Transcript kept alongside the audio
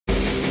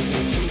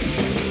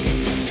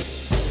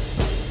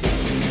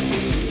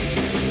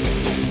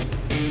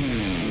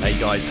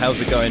guys, how's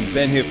it going?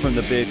 Ben here from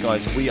the Beard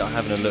Guys. We are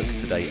having a look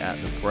today at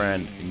the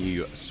brand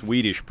new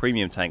Swedish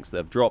premium tanks that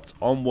have dropped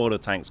on World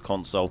of Tanks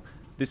console.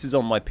 This is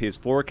on my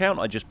PS4 account.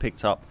 I just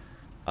picked up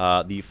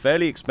the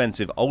fairly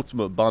expensive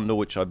Ultimate Bundle,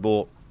 which I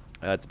bought.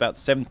 It's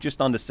about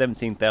just under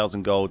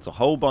 17,000 gold. It's a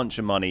whole bunch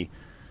of money.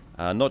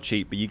 Not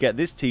cheap, but you get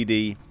this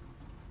TD,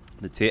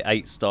 the Tier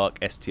 8 Stark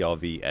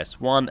STRV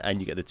S1,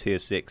 and you get the Tier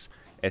 6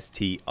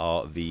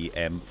 STRV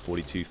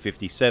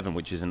M4257,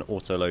 which is an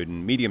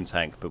auto-loading medium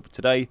tank. But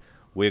today,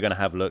 we're going to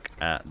have a look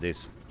at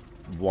this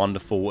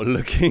wonderful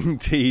looking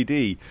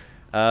TD.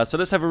 So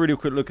let's have a really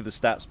quick look at the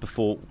stats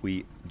before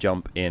we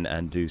jump in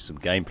and do some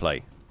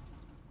gameplay.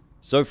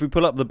 So if we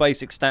pull up the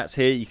basic stats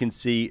here, you can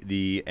see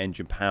the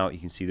engine power, you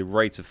can see the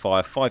rate of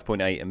fire,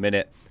 5.8 a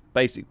minute,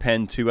 basic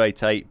pen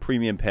 288,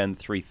 premium pen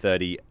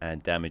 330,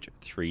 and damage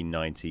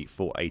 390,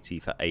 480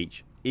 for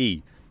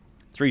HE.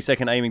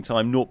 3-second aiming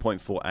time,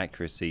 0.4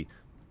 accuracy.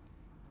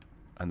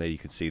 And there you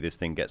can see this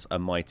thing gets a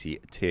mighty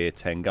tier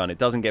 10 gun. It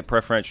doesn't get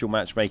preferential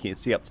matchmaking,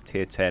 it's up to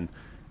tier 10.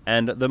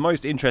 And the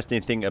most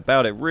interesting thing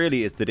about it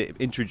really is that it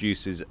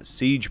introduces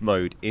siege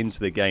mode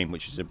into the game,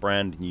 which is a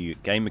brand new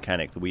game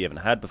mechanic that we haven't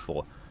had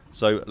before.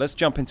 So let's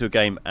jump into a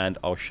game and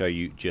I'll show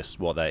you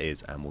just what that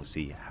is and we'll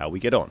see how we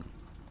get on.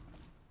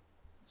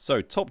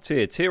 So top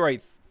tier, tier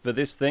 8 for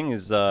this thing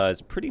is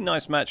pretty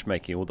nice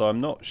matchmaking, although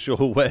I'm not sure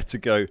where to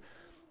go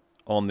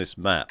on this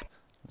map.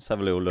 Let's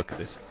have a little look at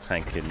this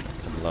tank in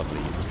some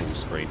lovely full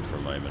screen for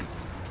a moment.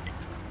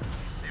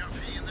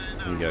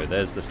 Here we go.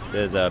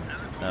 There's our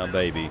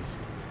baby.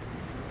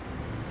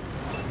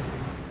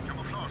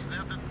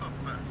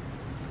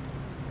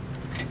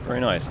 Very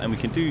nice. And we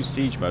can do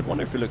siege mode.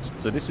 Wonder if it looks.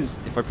 So this is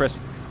if I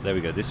press. There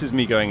we go. This is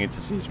me going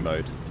into siege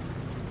mode.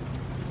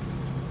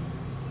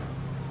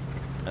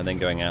 And then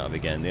going out of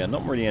again. Yeah,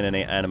 not really in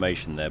any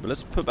animation there, but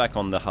let's put back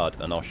on the HUD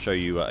and I'll show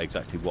you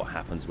exactly what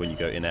happens when you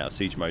go in and out of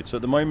siege mode. So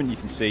at the moment you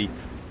can see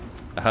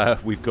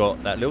we've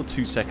got that little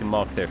 2-second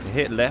mark there. If you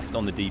hit left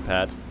on the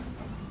D-pad,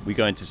 we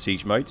go into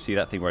siege mode. See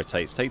that thing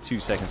rotates. Take 2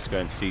 seconds to go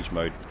into siege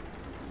mode.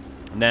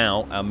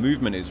 Now our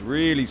movement is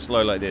really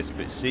slow like this,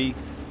 but see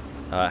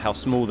how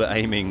small the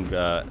aiming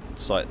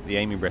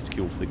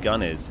reticule for the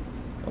gun is.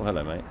 Oh,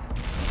 hello, mate.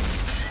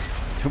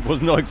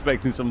 Was not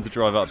expecting someone to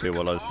drive up here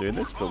while I was doing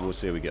this, but we'll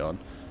see how we get on.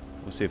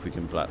 We'll see if we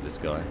can blap this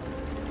guy.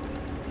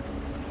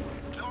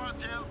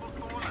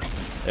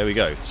 There we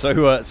go.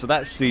 So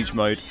that's siege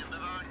mode.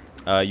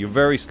 You're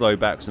very slow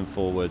backwards and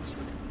forwards,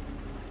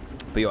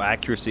 but your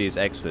accuracy is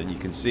excellent. You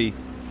can see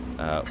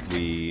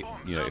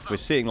if we're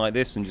sitting like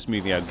this and just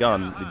moving our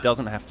gun, it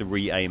doesn't have to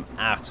re-aim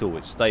at all.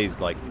 It stays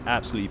like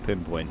absolutely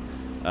pinpoint.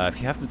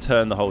 If you have to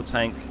turn the whole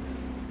tank,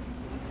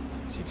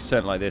 so if you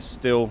turn it like this,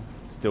 still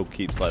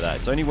keeps like that.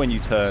 It's only when you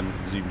turn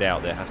zoomed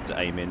out there has to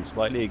aim in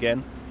slightly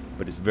again,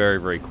 but it's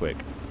very, very quick.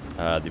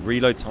 The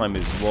reload time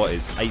is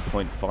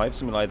 8.5,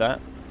 something like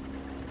that.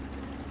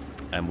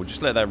 And we'll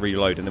just let that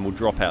reload and then we'll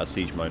drop out of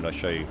siege mode and I'll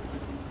show you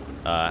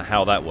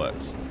how that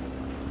works.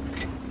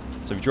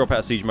 So if we drop out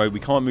of siege mode, we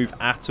can't move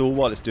at all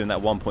while it's doing that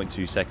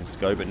 1.2 seconds to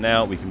go, but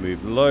now we can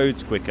move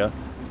loads quicker.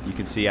 You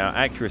can see our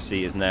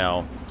accuracy is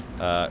now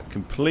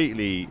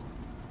completely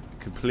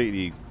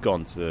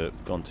gone to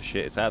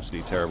shit. It's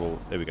absolutely terrible.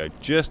 There we go.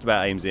 Just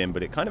about aims in,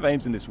 but it kind of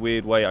aims in this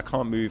weird way. I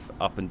can't move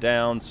up and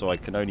down, so I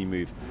can only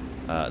move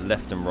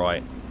left and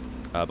right.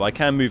 But I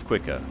can move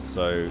quicker.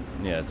 So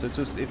yeah, so it's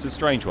a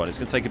strange one. It's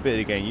going to take a bit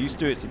of getting used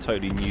to. It's a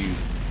totally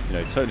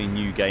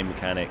new game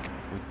mechanic.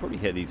 We can probably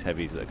hit these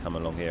heavies that are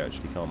coming along here,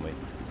 actually, can't we?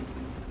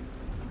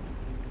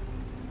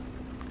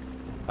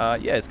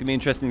 Yeah, it's going to be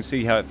interesting to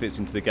see how it fits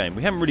into the game.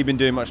 We haven't really been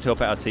doing much to help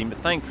out our team, but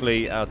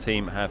thankfully our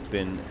team have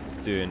been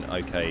doing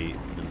okay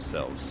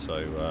themselves.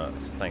 So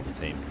thanks,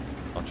 team.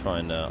 I'll try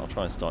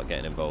and start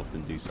getting involved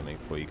and do something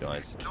for you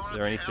guys. Is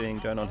there anything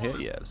going on here?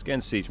 Yeah, let's get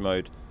in siege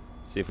mode.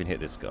 See if we can hit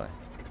this guy.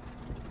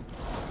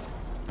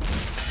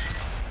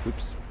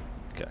 Oops.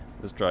 Okay,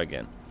 let's try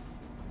again.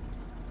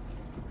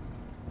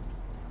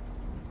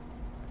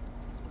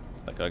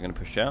 Is that guy going to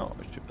push out?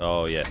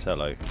 Oh yes,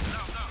 hello.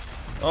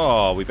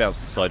 Oh, we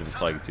bounced the side of a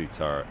Tiger II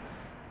turret.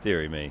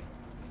 Deary me.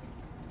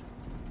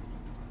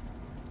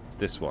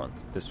 This one.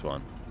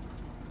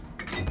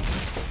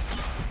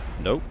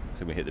 Nope. I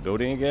think we hit the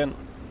building again.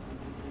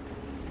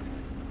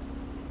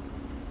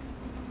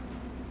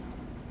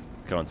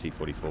 Go on,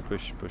 T-44.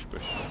 Push.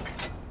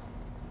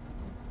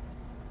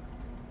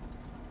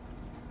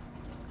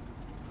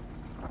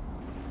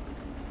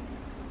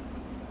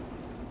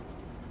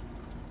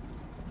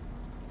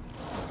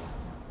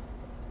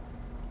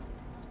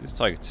 This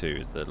Tiger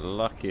II is the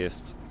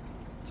luckiest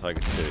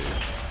Tiger II.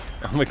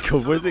 Oh my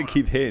god, what does it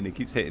keep hitting? It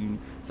keeps hitting,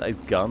 is that his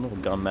gun or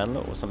gun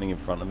manlet or something in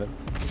front of him?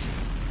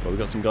 Well, we've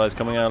got some guys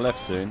coming out left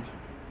soon.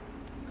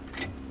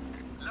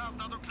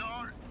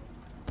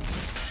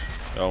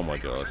 Oh my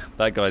god,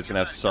 that guy's going to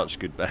have such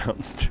good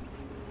bounce.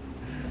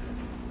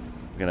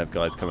 We're going to have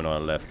guys coming on our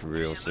left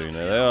real soon.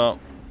 There they are.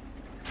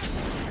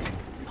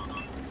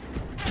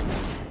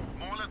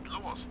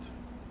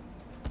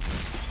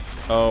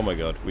 Oh my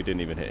god, we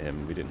didn't even hit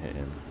him. We didn't hit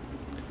him.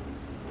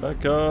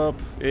 Back up.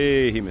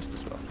 Hey, he missed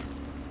as well.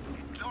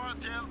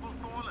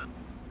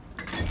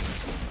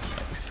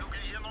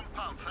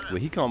 Well,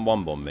 he can't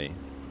one-bomb me.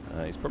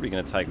 He's probably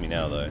going to tag me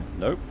now, though.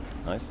 Nope.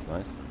 Nice,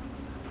 nice.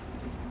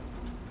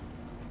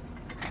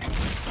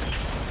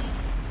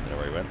 Don't know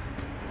where he went.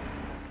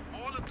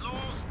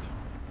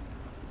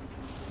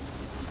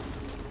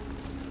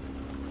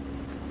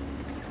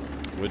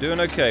 We're doing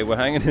okay. We're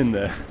hanging in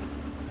there.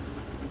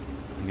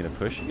 You going to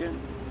push again?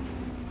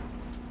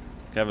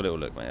 Have a little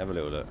look, mate. Have a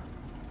little look.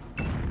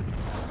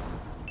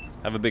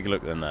 Have a bigger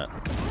look than that.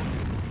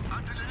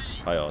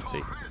 Hi,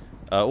 RT.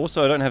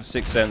 Also, I don't have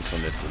Sixth Sense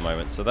on this at the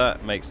moment, so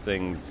that makes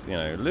things, you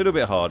know, a little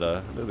bit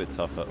harder, a little bit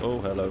tougher. Oh,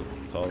 hello,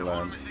 foul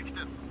land.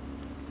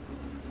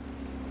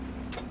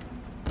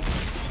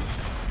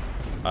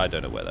 I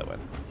don't know where that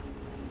went.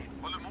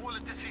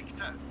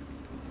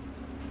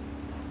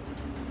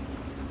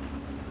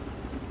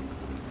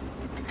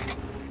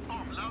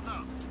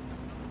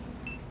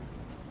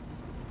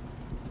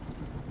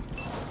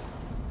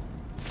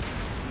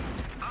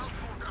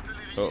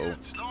 Uh-oh.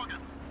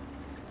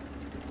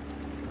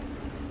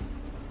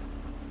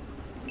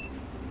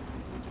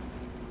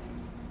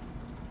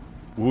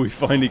 We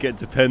finally get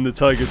to pen the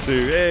Tiger 2.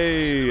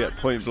 Hey! At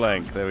point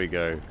blank. There we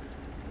go.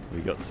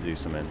 We got to do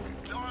something.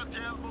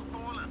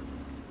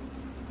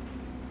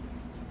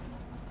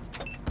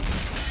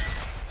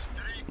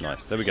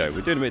 Nice. There we go.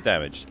 We're doing a bit of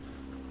damage.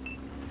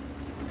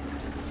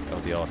 Oh,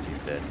 the RT's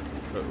dead.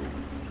 Uh-oh.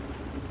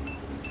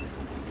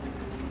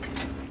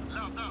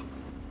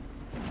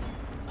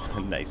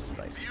 Nice,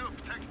 nice.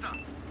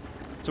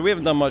 So we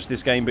haven't done much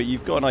this game, but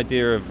you've got an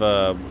idea of,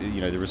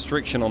 you know, the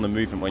restriction on the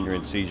movement when you're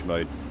in siege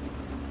mode.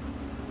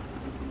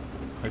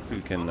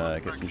 Hopefully we can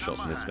get some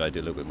shots on this guy, do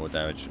a little bit more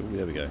damage. Oh,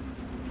 there we go.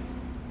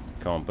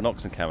 Come on,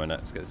 binocs and camo net.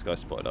 Let's get this guy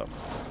spotted up.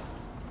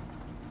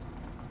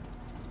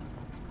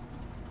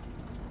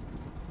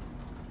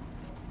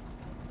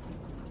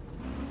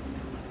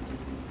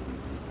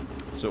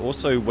 So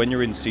also, when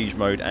you're in siege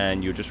mode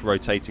and you're just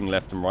rotating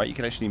left and right, you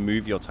can actually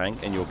move your tank,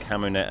 and your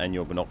camo net and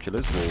your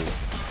binoculars will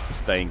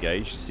stay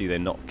engaged. You see they're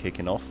not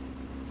kicking off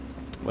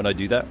when I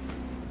do that.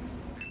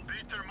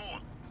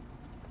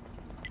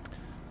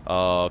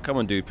 Oh, come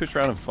on, dude. Push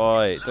around and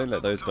fight. Don't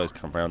let those guys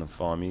come around and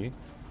farm you.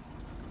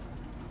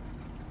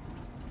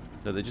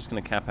 No, they're just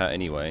going to cap out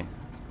anyway.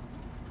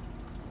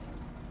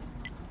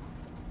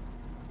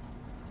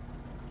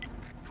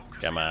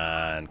 Come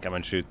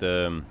on, shoot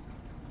them.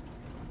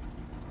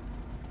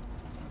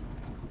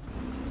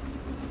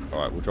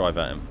 Alright, we'll drive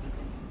at him.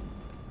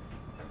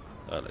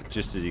 Look,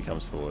 just as he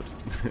comes forward.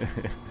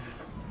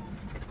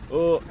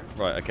 Oh,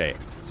 right, okay.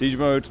 Siege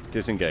mode,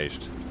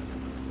 disengaged.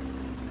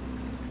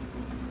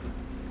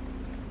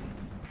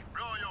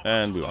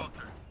 And we won.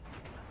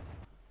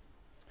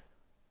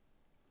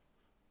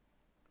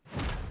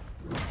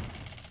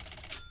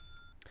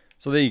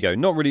 So there you go.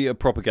 Not really a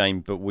proper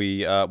game, but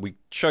we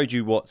showed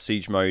you what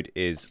siege mode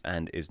is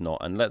and is not.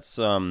 And let's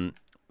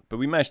but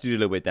we managed to do a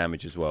little bit of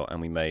damage as well,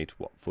 and we made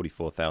what,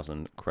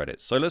 44,000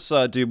 credits. So let's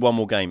do one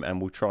more game,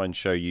 and we'll try and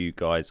show you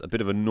guys a bit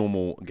of a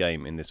normal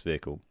game in this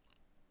vehicle.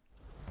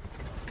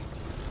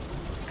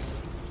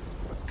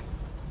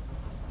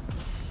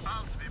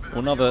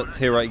 Another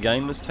tier 8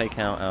 game. Let's take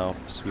out our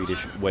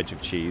Swedish wedge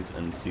of cheese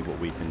and see what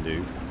we can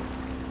do.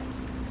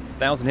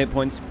 1,000 hit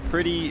points,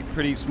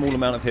 pretty small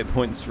amount of hit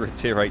points for a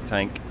tier 8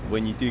 tank.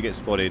 When you do get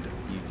spotted,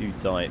 you do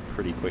die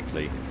pretty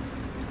quickly.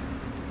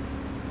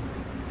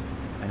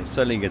 And it's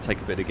certainly going to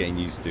take a bit of getting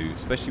used to,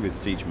 especially with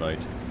siege mode.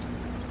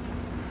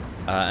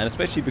 And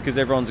especially because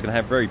everyone's going to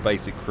have very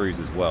basic crews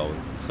as well.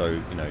 So,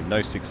 you know,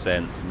 no Sixth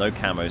Sense, no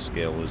camo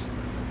skills,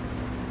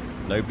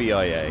 no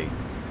BIA.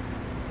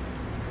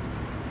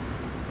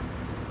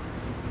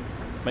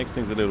 Makes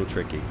things a little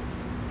tricky.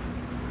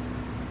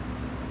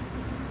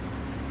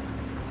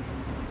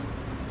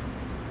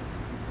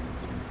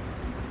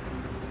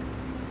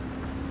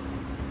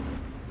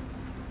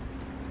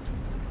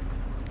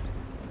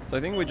 So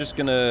I think we're just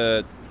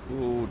gonna,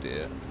 oh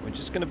dear, we're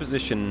just gonna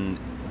position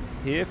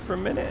here for a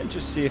minute and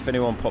just see if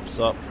anyone pops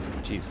up.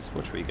 Jesus,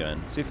 watch where you're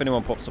going. See if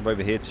anyone pops up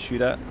over here to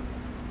shoot at.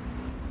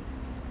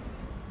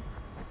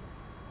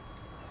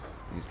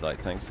 These light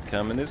tanks are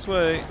coming this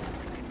way.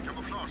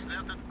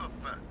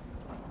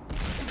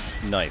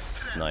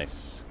 Nice,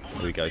 nice.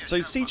 There we go.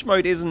 So siege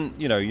mode isn't,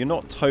 you know, you're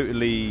not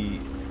totally,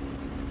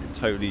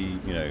 you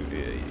know,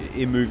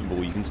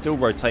 immovable. You can still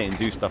rotate and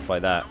do stuff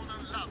like that.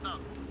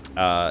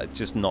 It's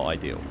just not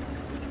ideal.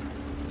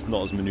 It's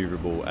not as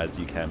maneuverable as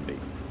you can be.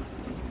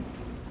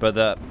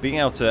 But being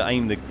able to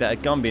aim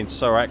that gun being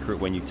so accurate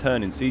when you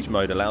turn in siege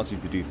mode allows you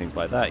to do things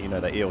like that. You know,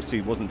 that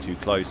ELC wasn't too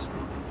close,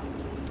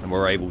 and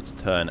we're able to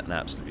turn and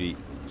absolutely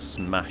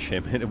smash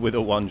him with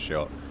a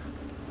one-shot.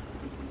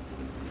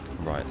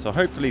 Right, so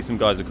hopefully some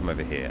guys will come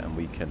over here and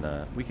we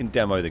can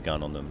demo the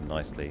gun on them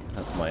nicely.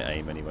 That's my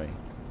aim anyway.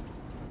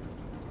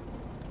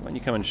 Why don't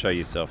you come and show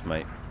yourself,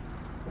 mate?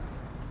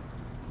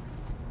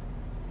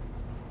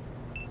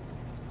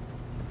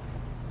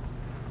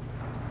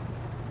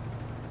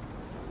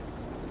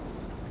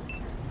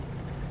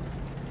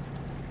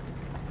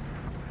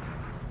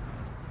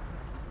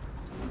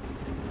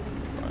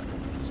 Right,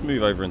 let's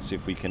move over and see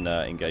if we can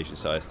engage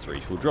this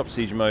IS-3. We'll drop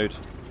siege mode.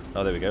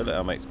 Oh, there we go. Let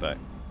our mates back.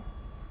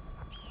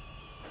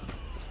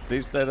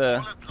 Please stay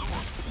there.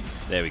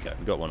 There we go.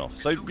 We got one off.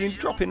 So you can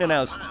drop in and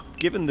out.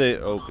 Given the...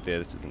 Oh, dear.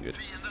 This isn't good.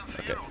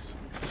 Okay.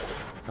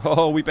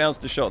 Oh, we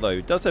bounced a shot, though.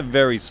 It does have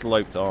very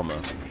sloped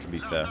armor, to be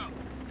fair.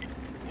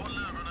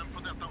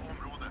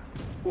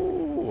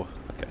 Ooh.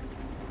 Okay.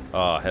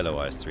 Ah,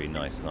 hello, IS-3.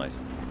 Nice,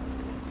 nice.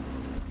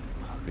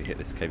 Oh, can we hit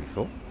this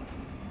KV-4?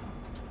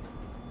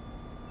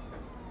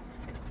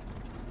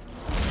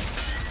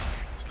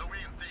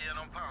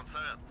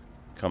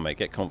 Come on, mate.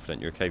 Get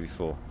confident. You're a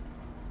KV-4.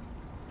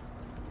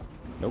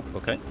 Nope.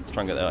 Okay. Let's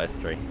try and get the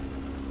IS-3.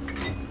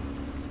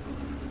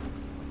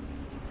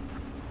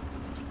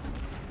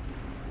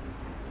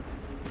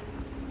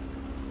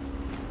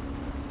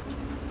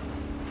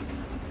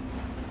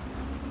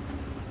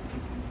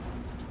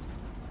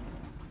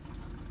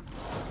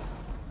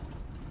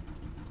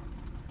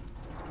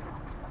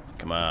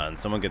 Come on,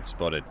 someone gets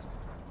spotted.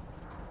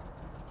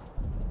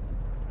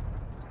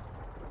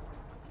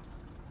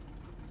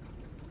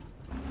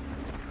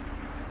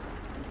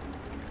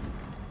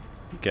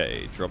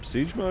 Okay, drop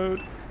siege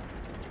mode.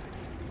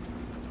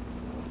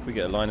 We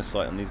get a line of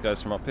sight on these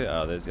guys from up here.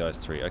 Ah, there's the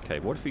IS-3. Okay,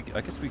 what if we...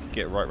 I guess we could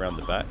get right round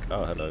the back.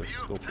 Oh, hello,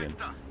 Scorpion.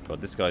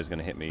 God, this guy's going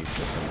to hit me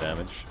for some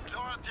damage.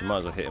 We might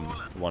as well hit him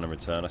for one in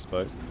return, I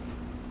suppose.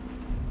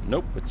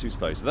 Nope, we're too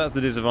slow. So that's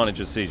the disadvantage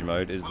of siege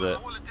mode, is that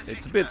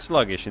it's a bit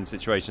sluggish in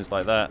situations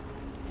like that.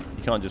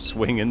 You can't just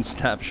swing and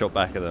snapshot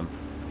back at them.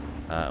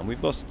 And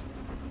we've lost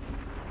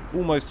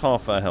almost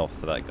half our health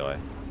to that guy.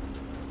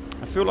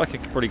 I feel like I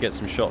could probably get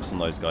some shots on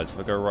those guys if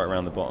I go right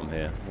around the bottom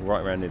here. Or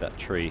right around near that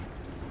tree.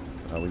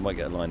 We might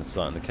get a line of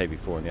sight on the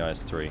KV-4 and the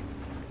IS-3.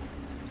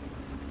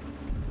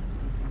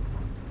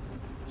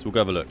 So we'll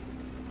go have a look.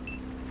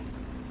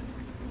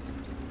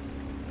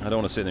 I don't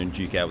want to sit there and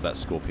duke out with that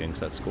Scorpion, because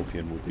that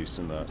Scorpion will do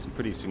some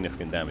pretty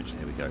significant damage.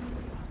 Here we go.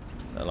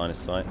 Is that a line of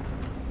sight?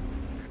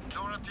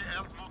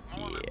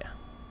 Yeah.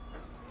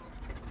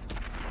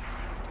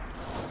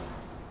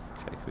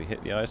 Okay, can we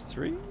hit the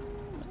IS-3? Can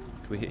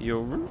we hit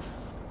your roof?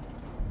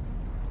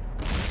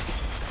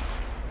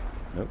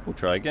 Nope, we'll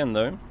try again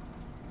though.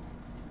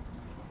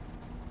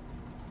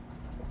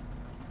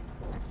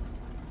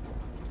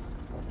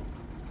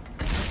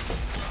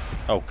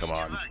 Oh, come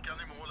on.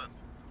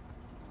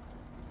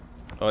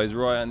 Oh, he's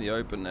right in the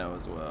open now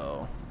as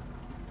well.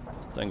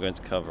 Don't go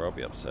into cover, I'll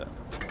be upset.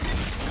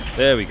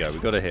 There we go, we've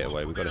got to hit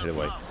away, we've got to hit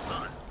away.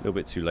 A little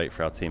bit too late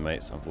for our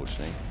teammates,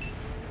 unfortunately.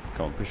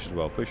 Come on, push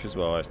as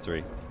well,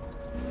 IS-3.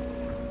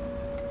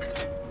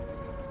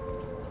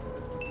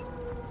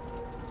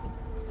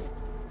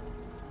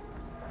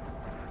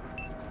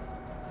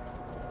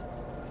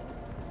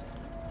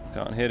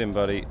 Can't hit him,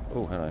 buddy.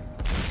 Oh, hello.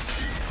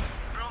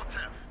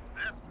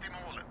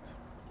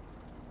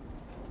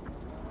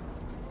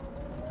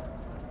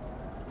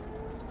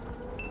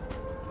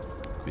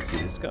 Can we see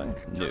this guy?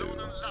 No.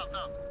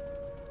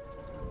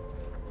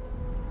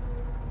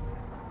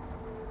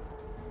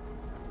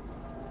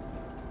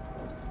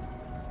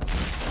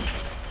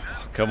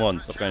 Oh, come on,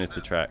 stop going into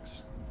the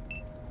tracks.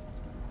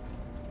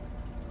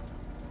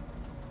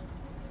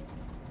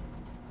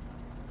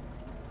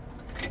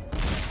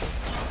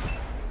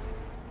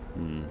 I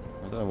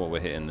don't know what we're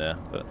hitting there,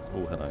 but...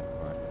 Oh, hello.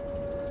 Right.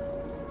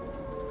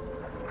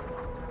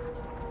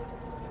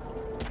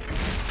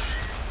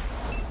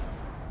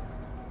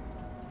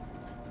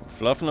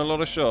 Fluffing a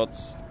lot of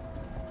shots.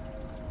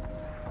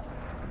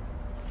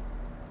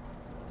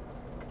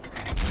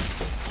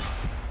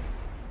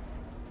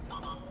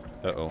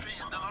 Uh-oh.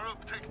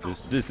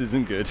 This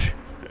isn't good.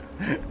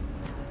 I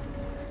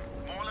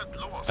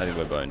think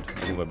we're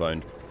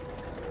boned.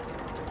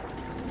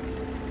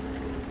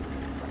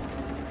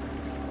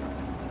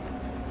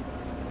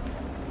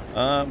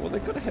 Well,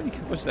 they've got a heavy...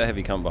 What's that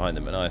heavy come behind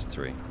them? An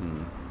IS-3.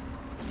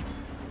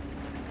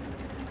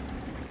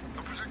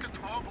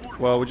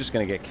 Well, we're just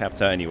going to get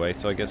capped out anyway,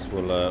 so I guess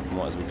we'll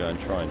might as well go and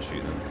try and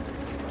shoot them.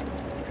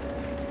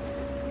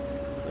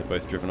 They're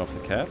both driven off the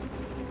cap.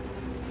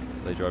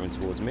 Are they driving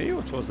towards me,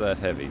 or towards that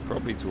heavy?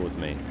 Probably towards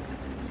me.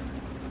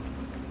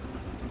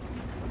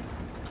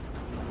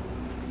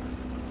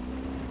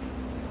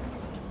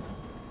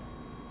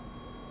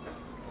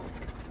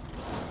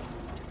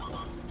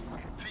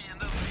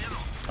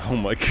 Oh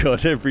my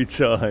god, every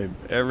time.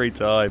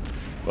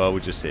 Well,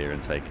 we'll just sit here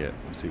and take it.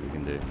 We'll see what we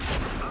can do.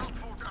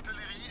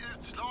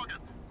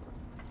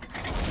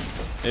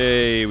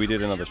 Hey, we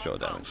did another shot of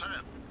damage.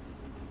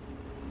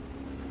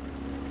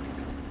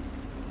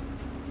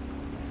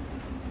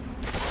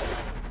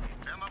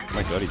 Oh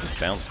my god, he just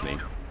bounced me.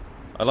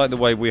 I like the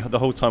way the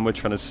whole time we're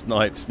trying to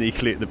snipe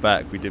sneakily at the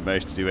back, we didn't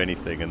manage to do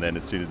anything, and then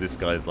as soon as this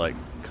guy's like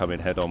coming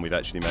head on, we've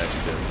actually managed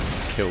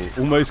to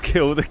almost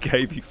kill the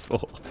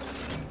KV-4.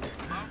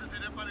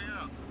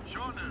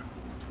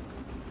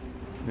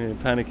 You're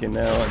panicking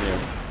now, aren't you?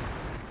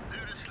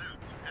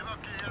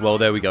 Well,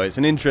 there we go. It's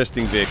an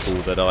interesting vehicle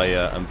that I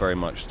am very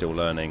much still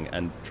learning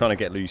and trying to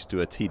get used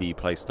to a TD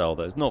playstyle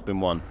that has not been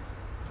one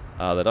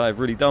that I've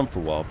really done for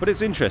a while. But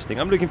it's interesting.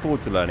 I'm looking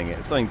forward to learning it.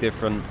 It's something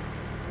different,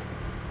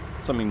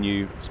 something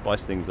new,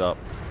 spice things up.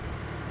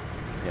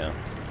 Yeah.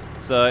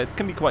 It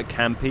can be quite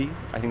campy.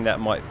 I think that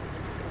might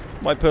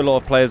put a lot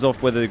of players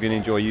off whether they're going to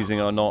enjoy using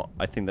it or not.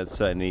 I think that's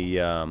certainly,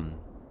 I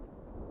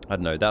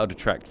don't know, that'll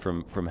detract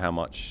from how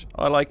much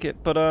I like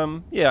it. But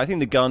yeah, I think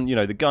the gun, you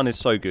know, the gun is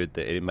so good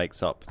that it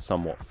makes up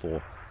somewhat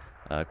for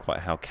quite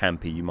how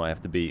campy you might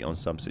have to be on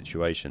some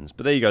situations.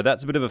 But there you go.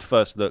 That's a bit of a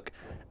first look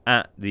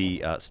at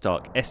the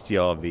Stark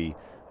Strv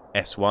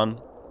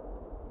S1.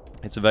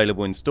 It's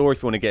available in store.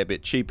 If you want to get a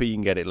bit cheaper, you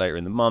can get it later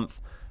in the month.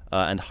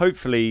 And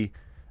hopefully,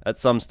 at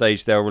some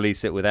stage, they'll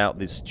release it without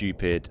this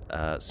stupid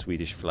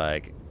Swedish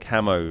flag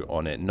camo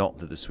on it. Not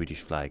that the Swedish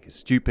flag is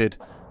stupid,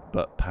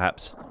 but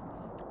perhaps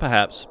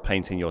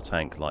painting your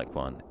tank like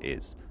one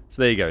is.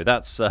 So there you go.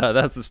 That's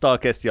the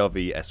Stark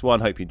Strv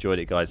S1. Hope you enjoyed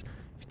it, guys.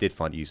 If you did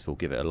find it useful,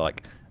 give it a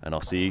like, and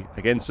I'll see you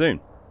again soon.